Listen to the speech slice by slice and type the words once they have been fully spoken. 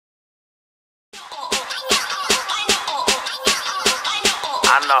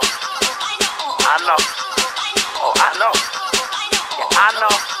know. I know. Oh, I know. Yeah, I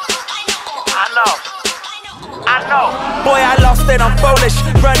know. I know. I know. Boy, I lost it, I'm foolish.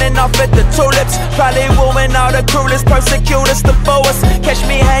 Running off at the tulips. Probably wooing all the cruelest, persecutors, the foes. Catch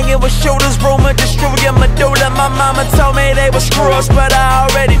me hanging with shooters, rumor destroy your medulla. My mama told me they were screw ups, but I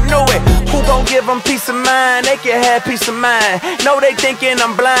already knew it. Who gon' give them peace of mind? They can have peace of mind. Know they thinking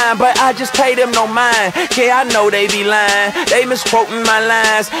I'm blind, but I just pay them no mind. Yeah, I know they be lying, they misquoting my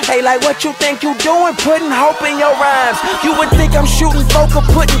lines. Hey, like what you think you doing? Putting hope in your rhymes. You would think I'm shooting vocal,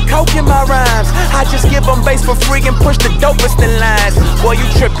 putting coke in my rhymes. I just give them bass for free and push the dopest in lines. Boy, you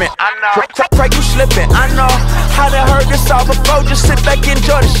tripping, I know. Pray you slipping, I know. I done heard this all before, just sit back and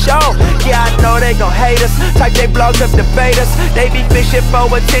enjoy the show. Yeah, I know they gon' hate us, type they blogs up debate us. They be fishing for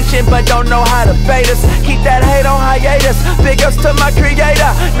attention, but don't know how to bait us. Keep that hate on hiatus, big ups to my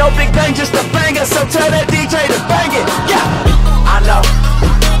creator. No big bang, just a banger, so tell that DJ to bang it. Yeah, I know.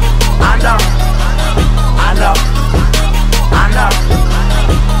 I know. I know. I know.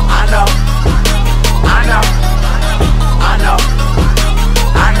 I know. I know. I know.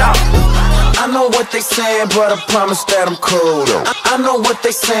 I know. I know what they saying, but I promise that I'm cool though. I know what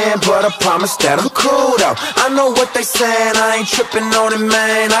they saying, but I promise that I'm cool though. I know what they saying, I ain't tripping on it,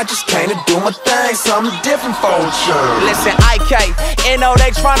 man. I just came to do my thing, something different for sure. Listen, IK, NO, they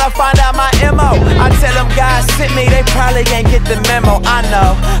tryna find out my MO. I tell them guys sent me, they probably ain't get the memo. I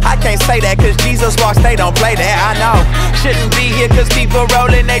know, I can't say that cause Jesus walks, they don't play that, I know. Shouldn't be here cause people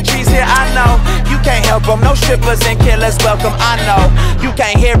rolling their trees here, I know. You can't help them, no strippers and killers welcome, I know. You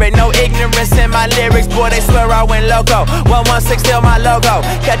can't hear it, no ignorance in my lyrics, boy, they swear I went loco. 116 still my logo.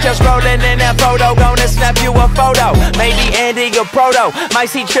 Catch us rolling in that photo, gonna snap you a photo. Maybe Andy or Proto, might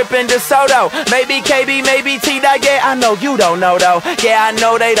see trippin' DeSoto. Maybe KB, maybe T-Dot, yeah, I know you don't know though. Yeah, I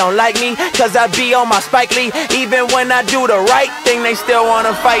know they don't like me, cause I be on my Spike Lee. Even when I do the right thing, they still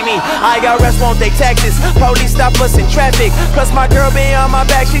wanna fight me. IRS want they taxes, police stop us in traffic. Plus my girl be on my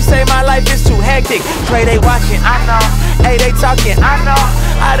back, she say my life is too hectic. Pray they watching, I know. Hey, they talking, I know.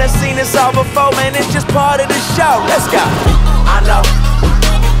 I done seen this all before, man, it's just part of the show. Let's go. I know.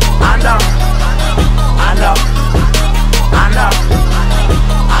 I know. I know. I know.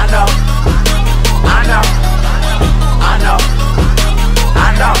 I know. I know. I know. I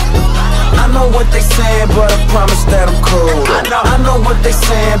know. I know what they saying, but I promise that I'm cool. I know what they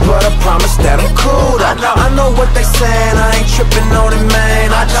saying, but I promise that I'm cool. I know what they saying, I ain't tripping on it, man.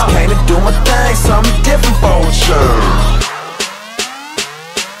 I just came to do my thing, something different for sure.